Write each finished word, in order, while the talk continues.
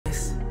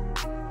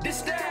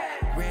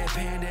Red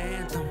Panda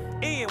Anthem.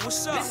 Ian,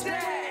 what's up?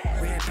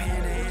 Red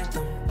Panda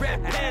Anthem.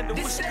 Red Panda,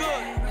 what's good?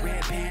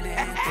 Red Panda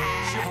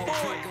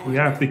Anthem. We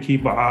have to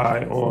keep an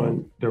eye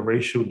on the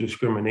racial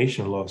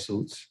discrimination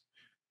lawsuits.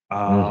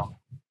 I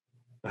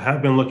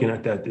have been looking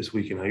at that this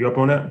weekend. Are you up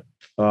on that?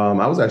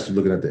 I was actually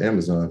looking at the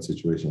Amazon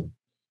situation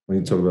when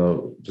you talk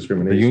about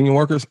discrimination. The union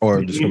workers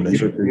or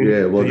discrimination?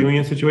 Yeah, well, the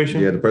union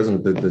situation? Yeah, the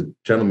president, the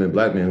gentleman,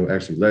 black man who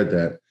actually led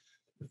that,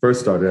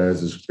 first started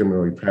as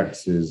discriminatory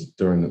practices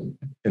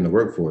in the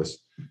workforce,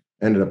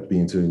 ended up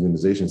being to a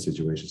unionization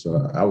situation.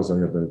 So I was on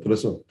here, but put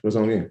us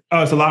on here.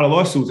 It's a lot of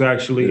lawsuits,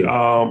 actually. Yeah.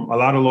 A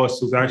lot of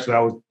lawsuits, actually.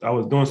 I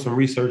was doing some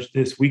research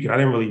this week, and I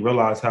didn't really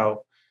realize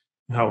how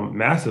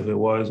massive it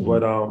was. Mm-hmm.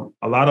 But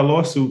a lot of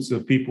lawsuits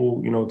of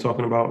people,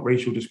 talking about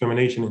racial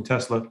discrimination in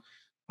Tesla.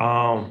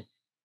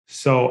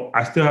 So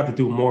I still have to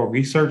do more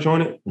research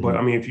on it. Mm-hmm. But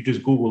I mean, if you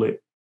just Google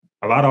it,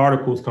 a lot of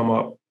articles come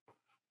up.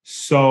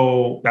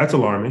 So that's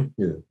alarming.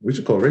 Yeah, we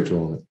should call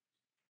Rachel on it.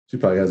 She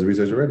probably has the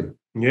research already.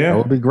 Yeah. That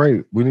would be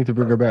great. We need to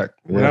bring her back.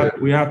 Yeah.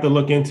 We have to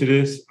look into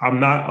this.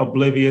 I'm not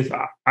oblivious.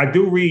 I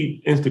do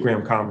read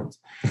Instagram comments.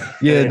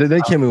 Yeah,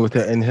 they came in with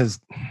that and his,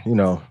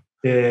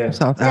 yeah,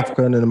 South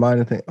Africa and the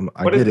mining thing.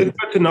 But it's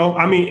good to know.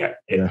 I mean,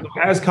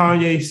 as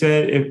Kanye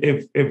said,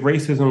 if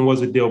racism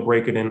was a deal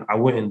breaker, then I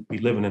wouldn't be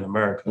living in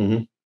America.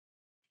 Mm-hmm.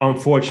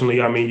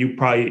 Unfortunately, I mean,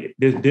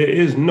 there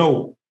is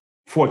no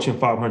Fortune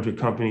 500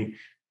 company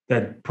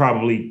that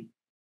probably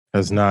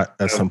has not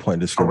at some point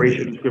discriminated. A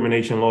racial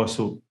discrimination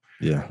lawsuit.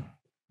 Yeah.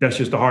 That's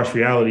just the harsh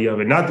reality of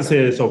it. Not to say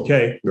it's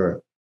okay. Right.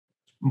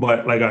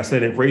 But like I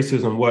said, if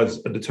racism was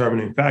a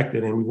determining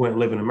factor, then we wouldn't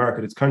live in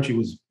America. This country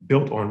was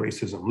built on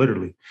racism,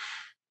 literally.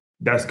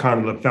 That's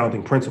kind of the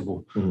founding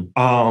principle.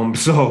 Mm-hmm.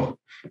 So,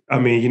 I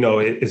mean,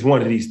 it's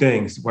one of these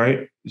things, right?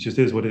 It just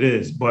is what it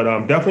is. But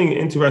I'm definitely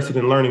interested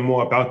in learning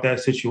more about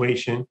that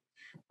situation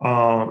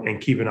and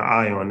keeping an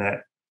eye on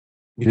that.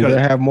 Do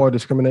they have more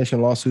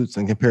discrimination lawsuits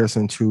in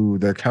comparison to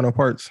their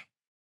counterparts?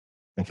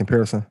 In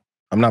comparison?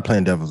 I'm not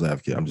playing devil's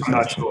advocate. I'm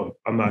not sure.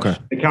 I'm not sure.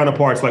 The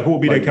counterparts, like who will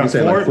be their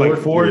counterpart? Like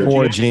Ford,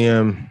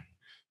 GM.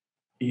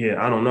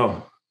 Yeah, I don't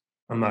know.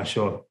 I'm not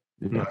sure.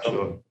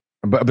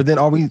 But then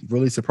are we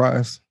really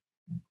surprised?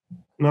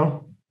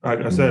 No. Like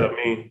I said, I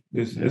mean,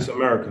 it's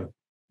America.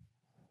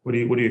 What do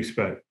you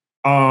expect?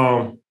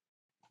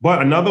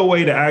 But another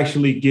way to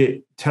actually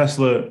get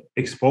Tesla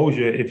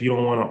exposure, if you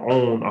don't want to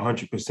own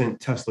 100%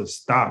 Tesla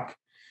stock,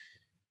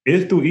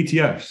 is through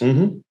ETFs.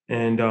 Mm-hmm.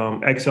 And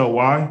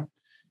XLY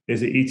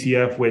is an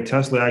ETF where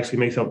Tesla actually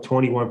makes up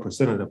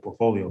 21% of the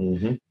portfolio.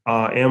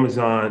 Mm-hmm.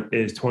 Amazon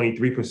is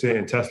 23%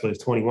 and Tesla is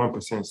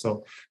 21%.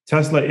 So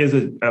Tesla is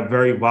a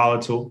very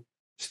volatile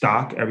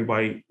stock.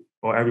 Everybody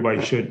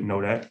should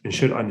know that and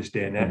should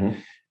understand that. Mm-hmm.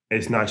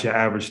 It's not your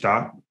average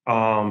stock.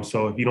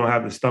 So if you don't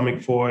have the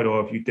stomach for it,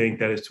 or if you think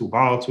that it's too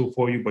volatile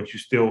for you, but you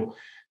still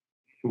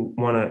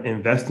want to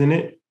invest in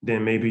it,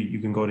 then maybe you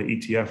can go the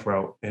ETF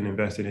route and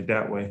invest in it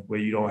that way, where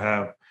you don't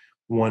have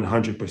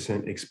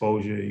 100%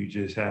 exposure. You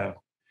just have,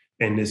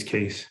 in this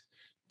case,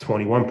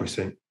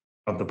 21%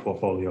 of the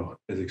portfolio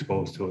is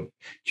exposed to it.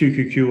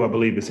 QQQ, I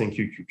believe it's in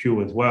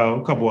QQQ as well,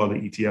 a couple other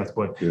ETFs,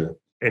 but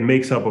it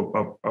makes up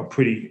a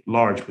pretty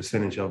large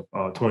percentage of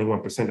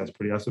 21%. That's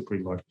a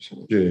pretty large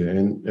percentage. Yeah,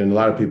 and a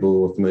lot of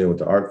people are familiar with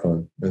the ARK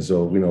fund. And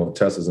so,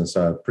 Tesla's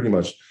inside pretty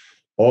much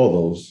all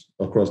those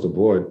across the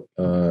board.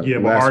 But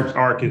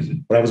ARK is.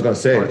 But I was going to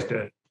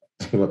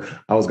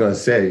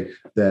say,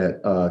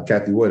 that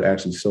Cathie Wood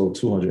actually sold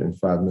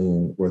 $205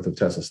 million worth of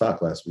Tesla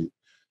stock last week.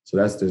 So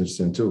that's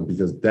interesting too,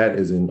 because that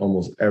is in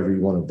almost every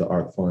one of the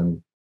ARK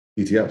fund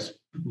ETFs.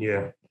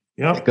 Yeah.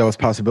 Yeah. That was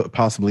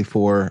possibly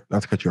for,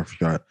 not to cut you off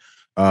short,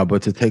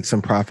 but to take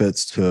some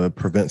profits to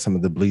prevent some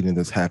of the bleeding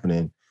that's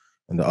happening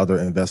and the other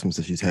investments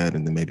that she's had,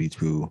 and then maybe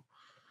to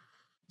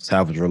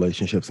salvage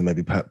relationships and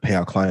maybe pay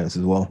out clients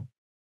as well.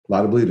 A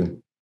lot of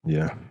bleeding.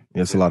 Yeah,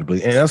 it's a lot of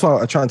bleeding. And that's why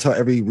I try and tell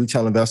every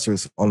retail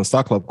investors on the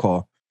Stock Club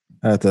call.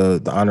 I had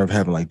the honor of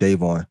having like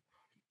Dave on.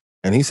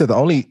 And he said the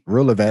only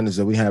real advantage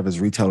that we have as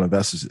retail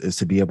investors is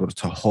to be able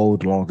to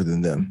hold longer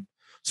than them.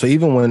 So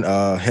even when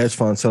hedge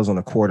fund sells on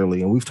a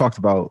quarterly, and we've talked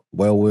about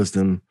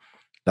wellwisdom.com,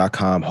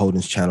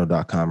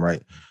 holdingschannel.com,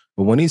 right?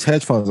 But when these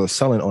hedge funds are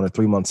selling on a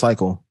 3-month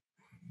cycle,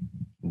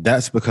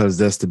 that's because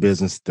that's the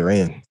business they're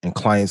in, and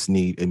clients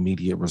need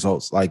immediate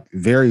results. Like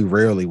very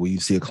rarely will you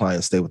see a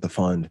client stay with the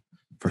fund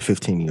for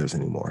 15 years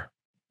anymore.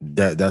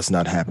 That's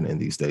not happening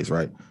these days,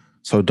 right?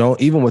 So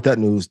even with that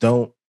news,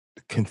 don't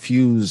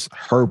confuse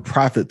her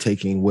profit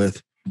taking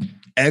with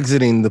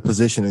exiting the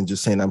position and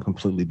just saying I'm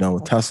completely done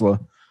with Tesla,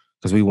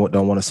 because we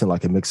don't want to send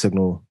like a mixed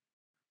signal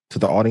to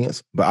the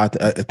audience.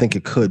 But I think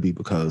it could be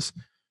because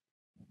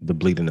the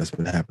bleeding that's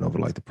been happening over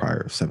like the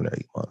prior 7 or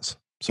 8 months.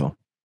 So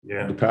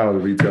yeah, the power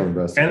of retail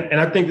investing. And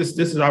I think this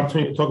is an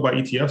opportunity to talk about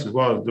ETFs as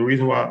well. The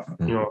reason why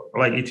I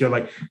like ETF,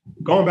 like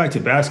going back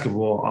to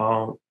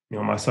basketball.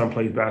 My son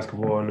plays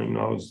basketball, and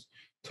I was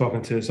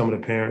talking to some of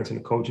the parents and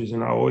the coaches,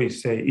 and I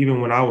always say,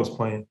 even when I was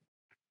playing,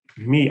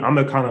 I'm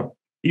the kind of,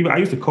 even I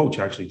used to coach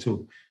actually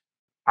too.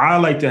 I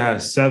like to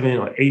have 7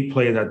 or 8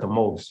 players at the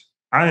most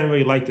I didn't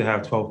really like to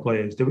have 12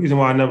 players. The reason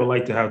why I never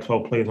like to have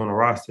 12 players on a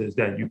roster is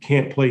that you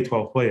can't play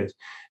 12 players.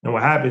 And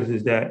what happens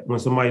is that when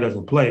somebody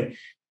doesn't play,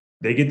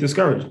 they get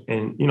discouraged.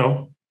 And,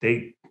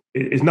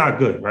 it's not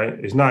good, right?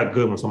 It's not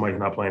good when somebody's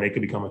not playing. They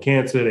could become a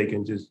cancer. They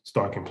can just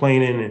start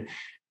complaining. And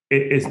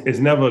it's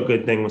never a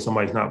good thing when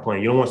somebody's not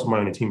playing. You don't want somebody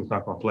on the team that's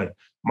not going to play.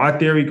 My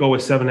theory, go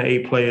with 7 to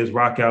 8 players,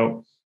 rock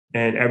out,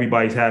 and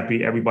everybody's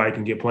happy. Everybody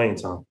can get playing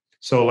time.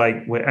 So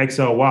like with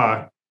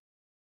XLY,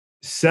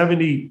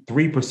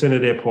 73%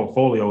 of their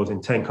portfolio is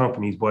in 10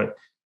 companies, but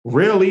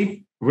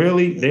really,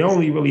 they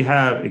only really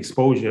have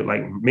exposure,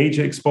 like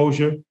major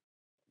exposure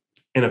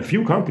in a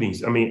few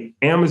companies. I mean,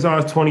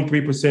 Amazon's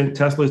 23%,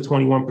 Tesla is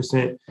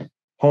 21%,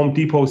 Home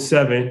Depot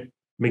 7%,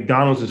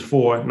 McDonald's is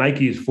 4%,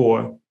 Nike is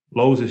 4%,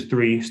 Lowe's is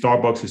 3%,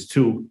 Starbucks is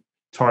 2%,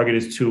 Target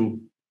is 2%,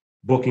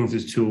 Bookings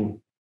is 2%,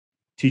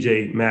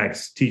 TJ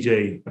Maxx, I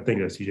think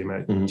that's TJ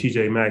Maxx. Mm-hmm.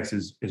 TJ Maxx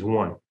is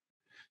 1%.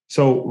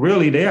 So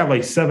really, they have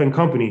like 7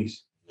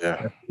 companies.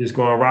 Yeah, just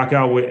going to rock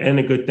out with. And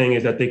the good thing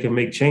is that they can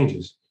make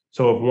changes.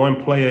 So if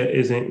one player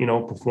isn't,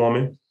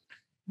 performing,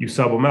 you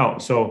sub them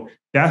out. So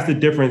that's the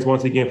difference.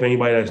 Once again, for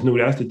anybody that's new,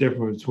 that's the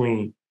difference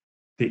between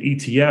the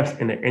ETFs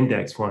and the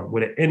index fund.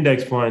 With an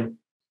index fund,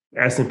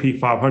 S&P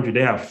 500, they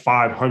have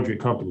 500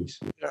 companies.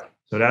 Yeah.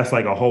 So that's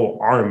like a whole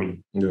army,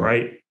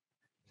 right?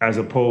 As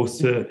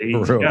opposed to the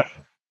ETF.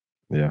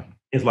 Yeah.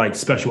 It's like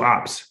special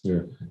ops.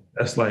 Yeah.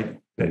 That's like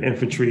the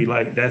infantry.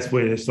 Like that's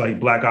where it's like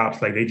black ops.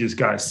 Like they just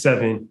got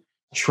 7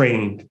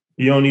 trained.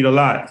 You don't need a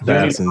lot. You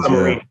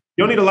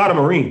don't need a lot of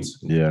Marines.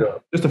 Yeah.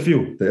 Just a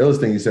few. The illest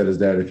thing you said is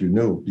that if you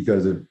knew,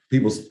 because if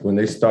people,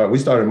 we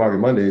started Market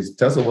Mondays,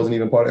 Tesla wasn't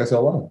even part of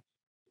XLY.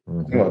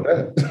 Mm-hmm. Think about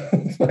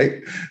that.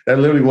 Like that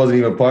literally wasn't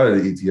even part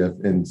of the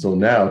ETF. And so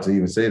now to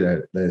even say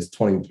that it's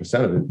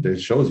 20% of it,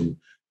 that shows you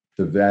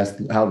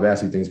how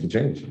vastly things can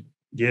change.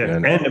 Yeah.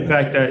 And the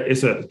fact that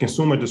it's a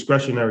consumer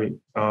discretionary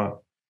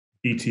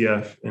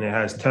ETF and it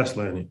has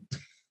Tesla in it,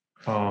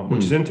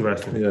 which is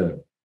interesting. Yeah.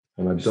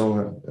 And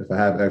if I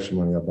have extra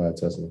money, I'll buy a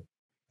Tesla.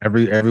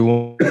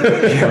 Everyone,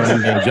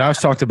 and Josh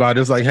talked about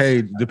it. It's like,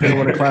 hey, depending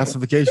on the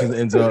classification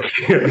ends up.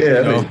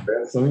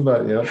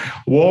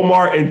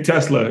 Walmart and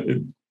Tesla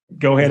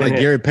go ahead. Like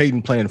Gary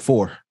Payton playing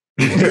 4.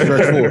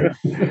 Stretch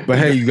 4. But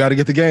hey, you got to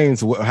get the games.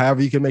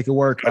 However you can make it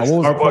work. What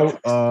was the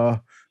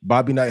quote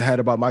Bobby Knight had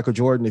about Michael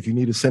Jordan? If you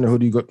need a center, who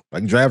do you go?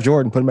 Like draft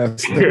Jordan, put him at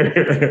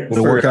center.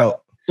 It'll work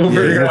out.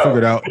 Figure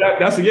it out.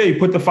 You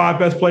put the 5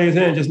 best players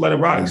in, just let it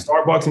rock.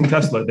 Starbucks and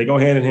Tesla, they go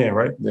hand in hand,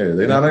 right? Yeah,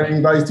 they're not on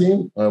anybody's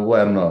team. Well,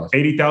 I don't know.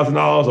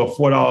 $80,000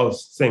 or $4,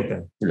 same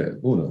thing. Yeah,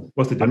 who knows?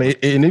 What's the difference?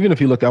 I mean, and even if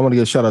you look, I want to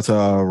give a shout out to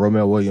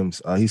Romel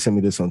Williams. He sent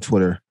me this on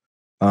Twitter.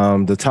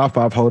 The top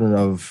 5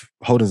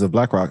 holdings of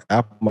BlackRock: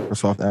 Apple,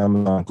 Microsoft,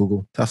 Amazon,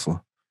 Google, Tesla.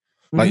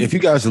 Mm-hmm. Like if you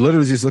guys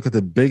literally just look at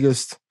the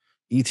biggest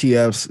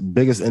ETFs,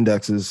 biggest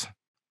indexes,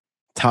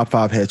 top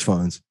 5 hedge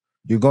funds,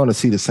 you're going to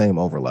see the same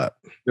overlap.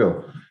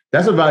 Yo.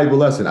 That's a valuable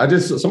lesson.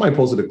 Somebody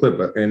posted a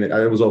clip and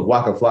it was of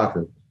Waka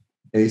Flocka.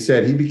 And he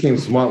said he became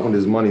smart with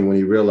his money when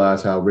he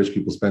realized how rich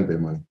people spent their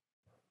money.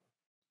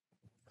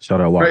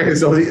 Shout out Waka. Right?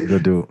 So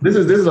good dude. This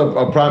is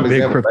a prime big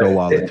example. Big crypto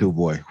wallet too,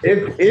 boy.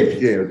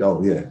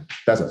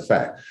 That's a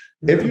fact.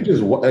 If you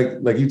just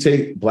like you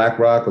take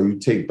BlackRock or you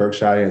take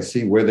Berkshire and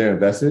see where they're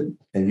invested,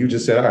 and you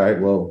just said, all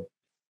right, well,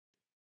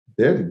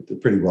 they're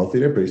pretty wealthy,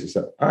 they're pretty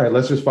successful. All right,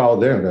 let's just follow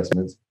their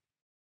investments.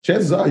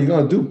 Chances are you're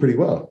going to do pretty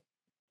well.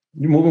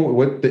 You're moving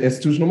with the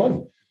institutional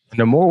money. And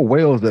the more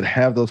whales that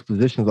have those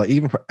positions, like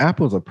even for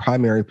Apple's a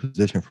primary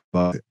position for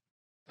Buffett,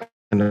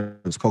 and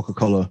there's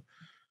Coca-Cola,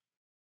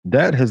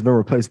 that has been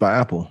replaced by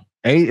Apple.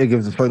 It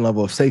gives a certain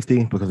level of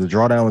safety because the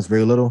drawdown is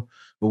very little.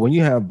 But when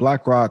you have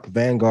BlackRock,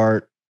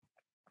 Vanguard,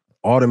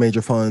 all the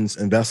major funds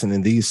investing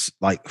in these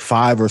like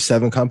 5 or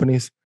 7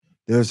 companies,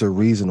 there's a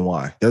reason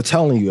why. They're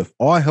telling you if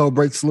all hell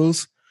breaks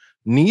loose,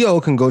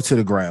 Neo can go to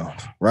the ground,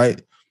 right?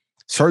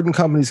 Certain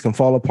companies can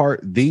fall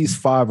apart. These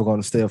 5 are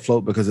going to stay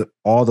afloat because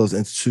all those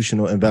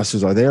institutional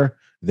investors are there.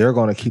 They're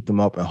going to keep them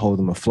up and hold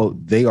them afloat.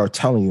 They are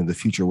telling you in the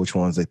future which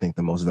ones they think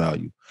the most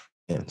value.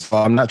 And so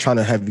I'm not trying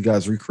to have you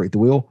guys recreate the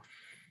wheel.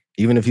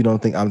 Even if you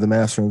don't think I'm the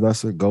master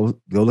investor, go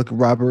look at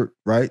Robert,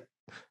 right?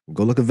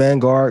 Go look at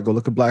Vanguard, go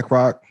look at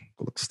BlackRock,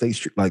 go look at State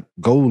Street. Like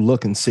go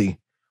look and see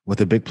what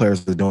the big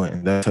players are doing.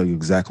 And they'll tell you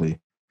exactly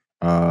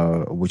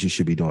what you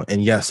should be doing.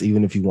 And yes,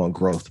 even if you want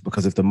growth,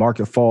 because if the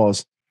market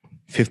falls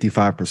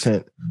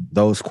 55%,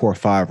 those core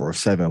 5 or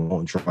 7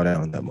 won't draw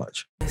down that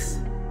much.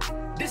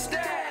 This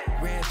that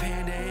Red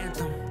Panda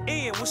Anthem.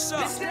 Ian, what's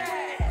up? This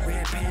that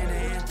Red Panda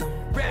Anthem.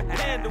 Red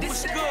Panda,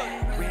 what's good?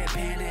 Red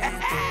Panda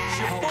Anthem.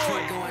 Your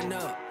boy going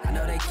up. I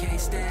know they can't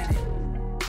stand it.